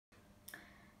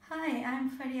Hi, I'm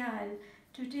Faryal.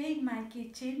 Today in my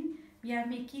kitchen we are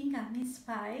making a mince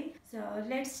pie. So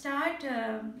let's start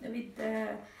with the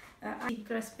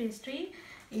crust pastry.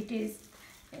 It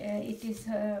is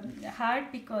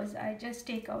hard because I just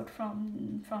take out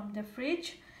from the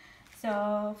fridge.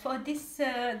 So for this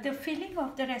the filling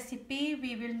of the recipe,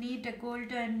 we will need the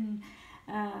golden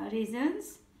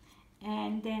raisins,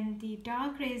 and then the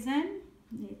dark raisin,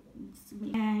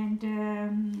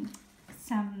 and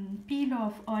some peel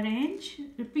of orange,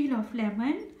 peel of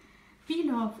lemon,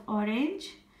 peel of orange,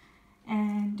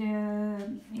 and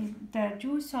the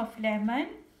juice of lemon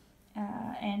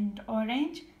and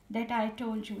orange, that I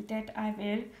told you that I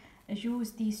will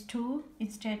use these two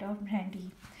instead of brandy.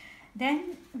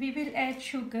 Then we will add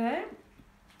sugar.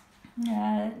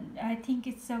 I think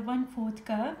it's a 1/4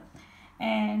 cup,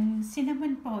 and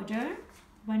cinnamon powder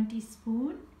 1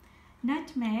 teaspoon,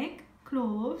 nutmeg,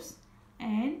 cloves,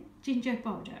 and ginger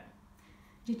powder.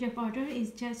 Ginger powder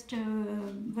is just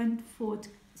 1/4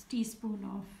 teaspoon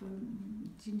of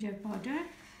ginger powder.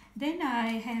 Then I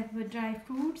have dry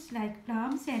fruits like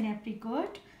plums and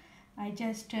apricot. I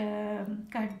just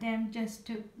cut them just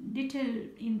a little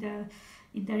in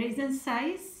the raisin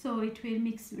size, so it will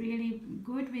mix really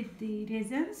good with the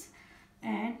raisins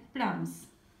and plums.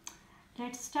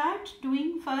 Let's start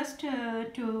doing first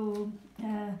to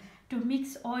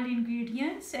mix all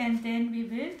ingredients, and then we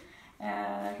will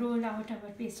roll out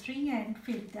our pastry and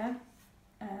fill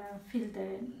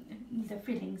the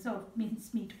fillings of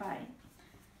mincemeat pie.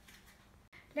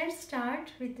 Let's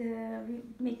start with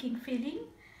making filling.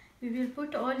 We will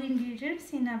put all ingredients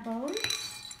in a bowl.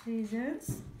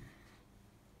 Raisins,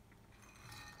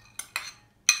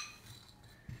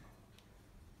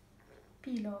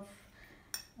 peel of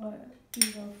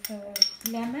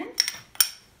lemon,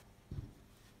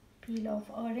 peel of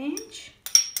orange.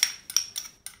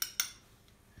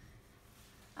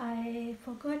 I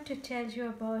forgot to tell you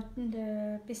about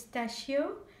the pistachio.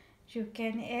 You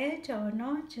can add or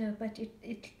not, but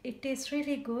it is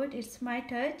really good. It's my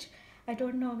touch. I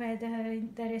don't know whether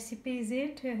the recipe is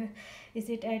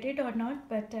it added or not,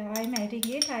 but I'm adding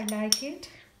it. I like it.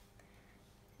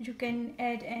 You can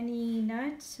add any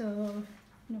nuts, so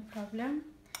no problem.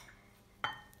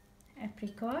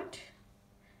 Apricot,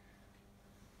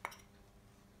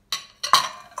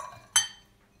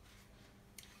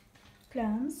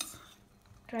 plums,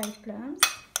 dried plums.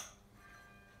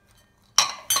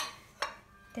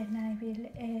 Then I will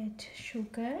add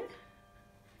sugar,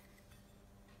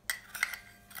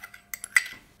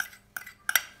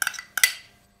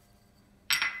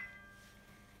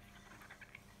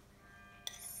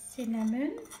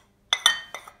 cinnamon,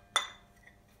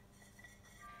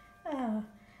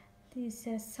 this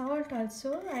salt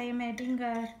also. I am adding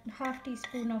a 1/2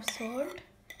 teaspoon of salt,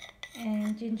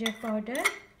 and ginger powder,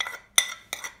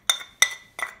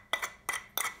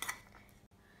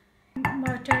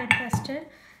 mortar and pestle.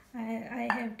 I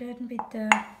have done with the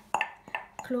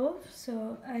clove, so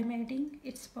I'm adding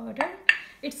its powder.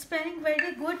 It's smelling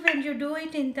very good when you do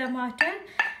it in the mortar.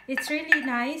 It's really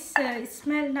nice. It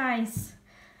smells nice.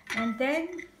 And then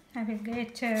I will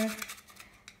get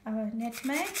our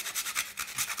nutmeg.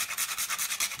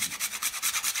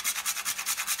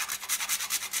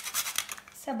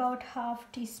 It's about 1/2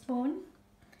 teaspoon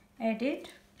added.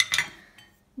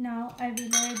 Now I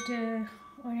will add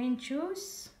orange juice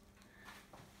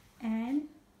and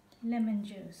lemon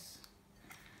juice,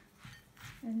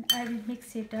 and I will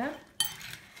mix it up.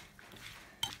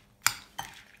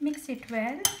 Mix it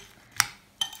well.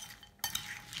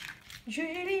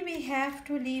 Usually we have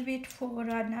to leave it for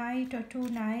a night or 2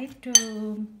 nights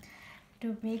to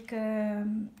make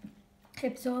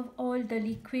absorb all the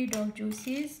liquid or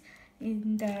juices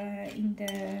in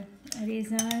the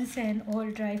raisins and all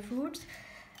dry fruits.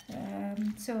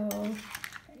 So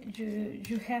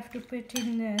you have to put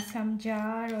in some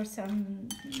jar or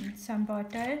some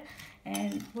bottle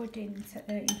and put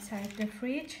inside the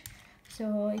fridge, so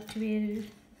it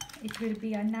will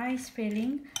be a nice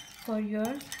filling for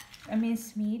your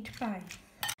mincemeat pie.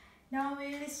 Now we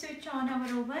will switch on our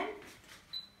oven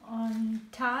on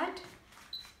tart.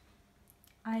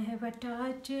 I have a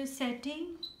tart setting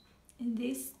in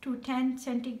this to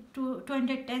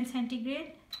 210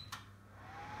 centigrade.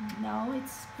 Now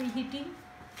it's preheating.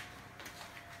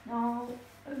 Now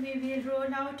we will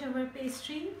roll out our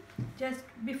pastry. Just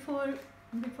before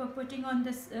putting on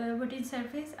this wooden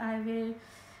surface, I will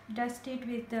dust it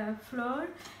with the flour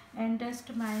and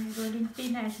dust my rolling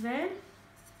pin as well.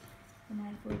 And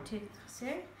I put it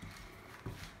there.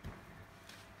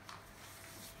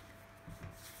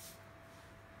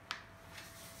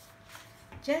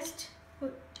 Just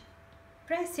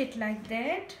press it like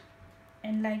that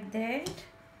and like that,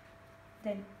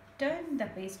 then turn the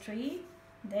pastry,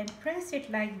 then press it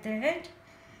like that,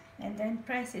 and then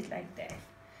press it like that.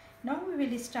 Now we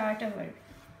will start our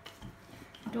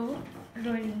dough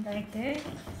rolling like that.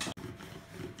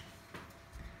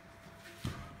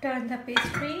 Turn the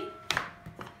pastry.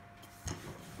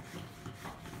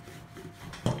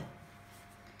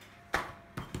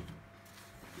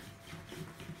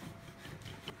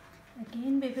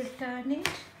 Again we will turn it.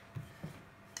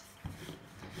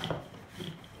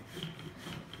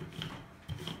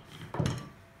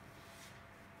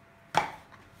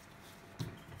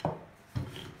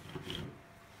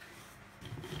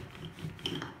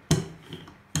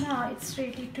 Now it's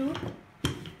ready to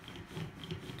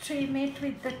trim it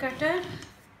with the cutter.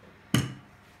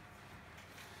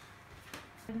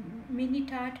 Mini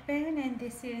tart pan, and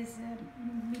this is a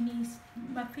mini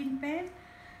muffin pan.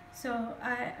 So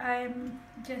I'm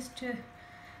just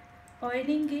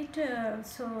oiling it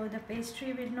so the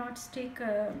pastry will not stick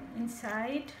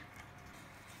inside.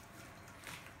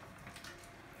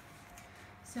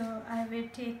 So I will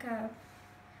take a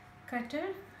cutter.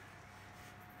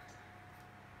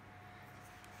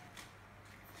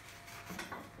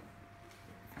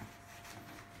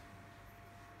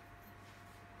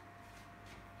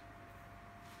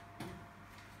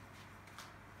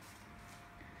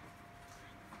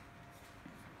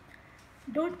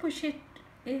 Don't push it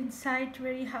inside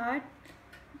very hard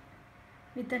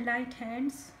with the light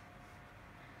hands.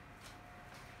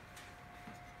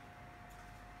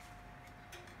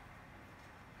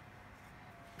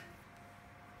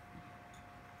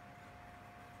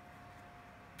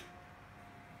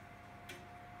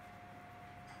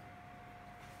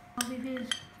 Now we will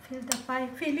fill the pie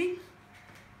filling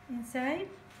inside.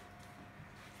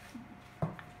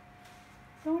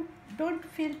 Don't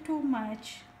fill too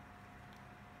much.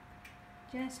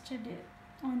 Just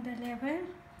on the level.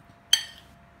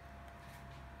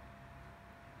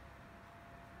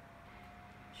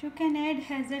 You can add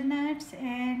hazelnuts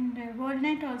and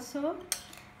walnut also.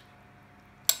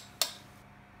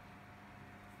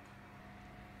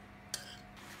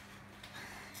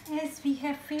 As we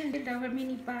have filled our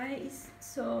mini pies,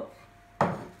 so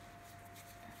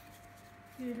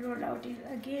we will roll out it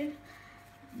again,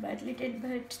 but little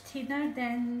bit thinner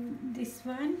than this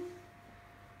one.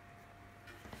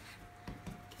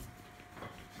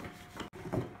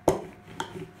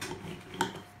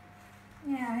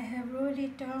 Yeah, I have rolled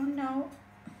it down now.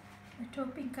 A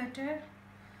topping cutter.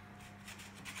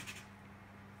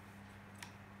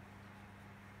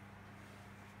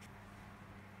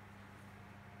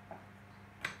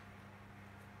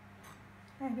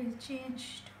 I will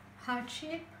change to heart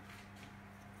shape.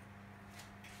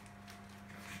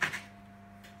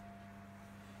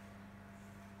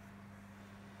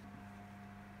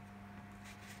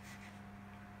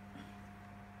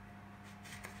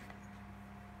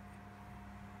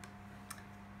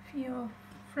 Few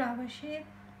flower shape.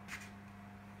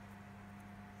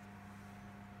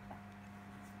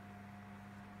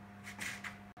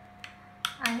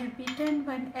 I have beaten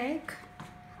one egg.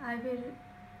 I will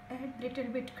add little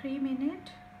bit cream in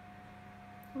it.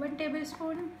 1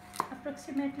 tablespoon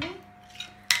approximately.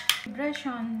 Brush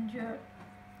on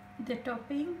the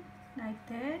topping like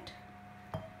that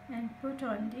and put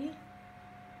on the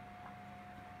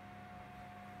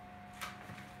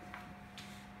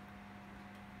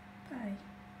pie.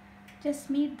 Just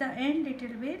meet the end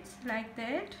little bit like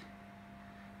that.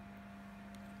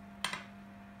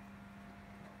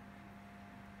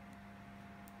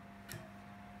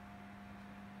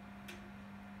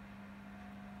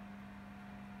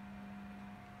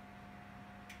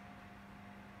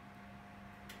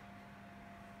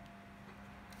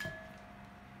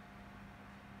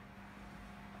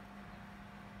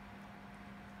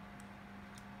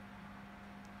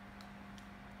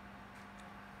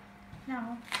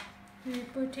 Now we will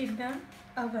put in the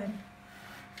oven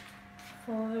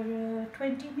for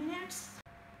 20 minutes.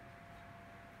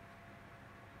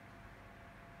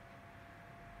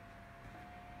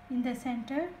 In the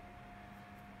center,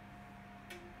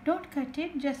 don't cut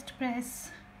it, just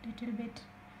press little bit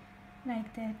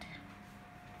like that,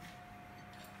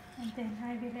 and then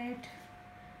I will add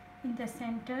in the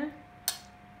center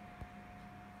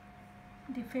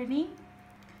the filling.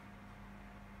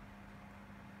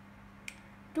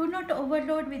 Do not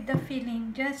overload with the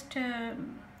filling, just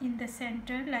in the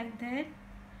center like that.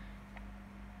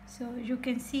 So you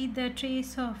can see the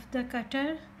trace of the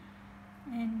cutter,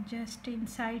 and just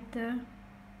inside the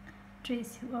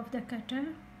trace of the cutter.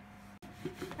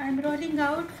 I'm rolling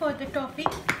out for the topping.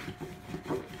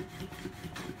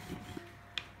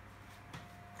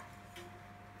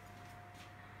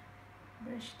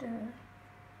 brush the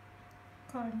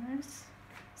corners,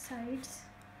 sides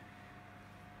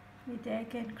with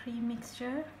egg and cream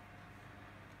mixture.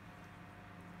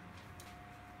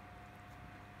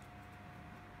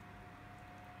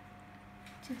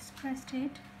 Just pressed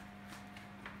it.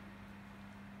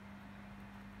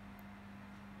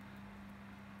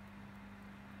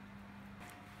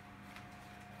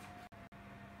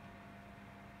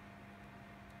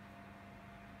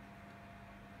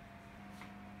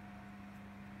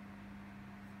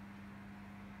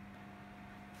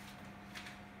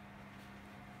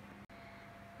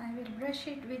 I will brush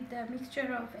it with the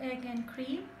mixture of egg and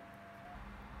cream.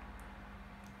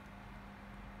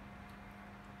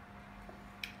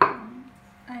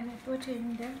 I will put it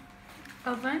in the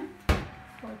oven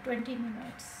for 20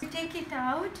 minutes. Take it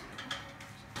out.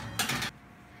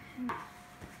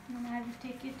 And I will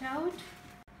take it out.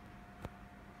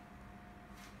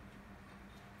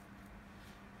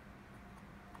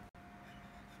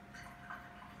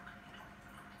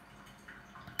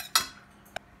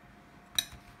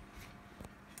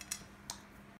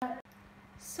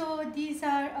 So these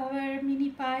are our mini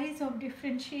pies of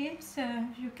different shapes.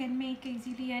 You can make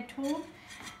easily at home.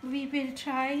 We will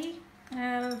try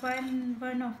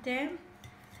one of them.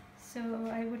 So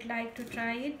I would like to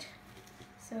try it.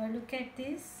 So look at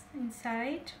this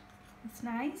inside. It's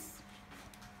nice.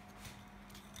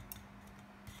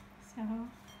 So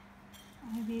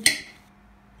I will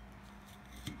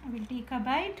take a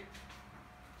bite.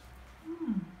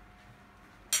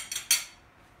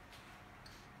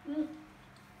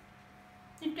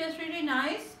 It tastes really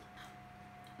nice.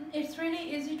 It's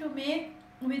really easy to make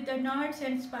with the nuts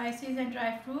and spices and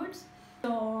dry fruits.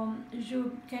 So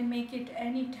you can make it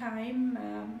anytime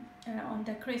on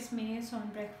the Christmas,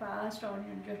 on breakfast, or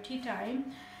on your tea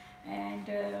time. And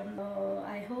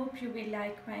I hope you will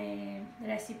like my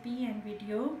recipe and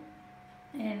video.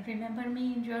 And remember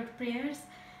me in your prayers.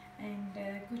 And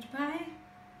goodbye.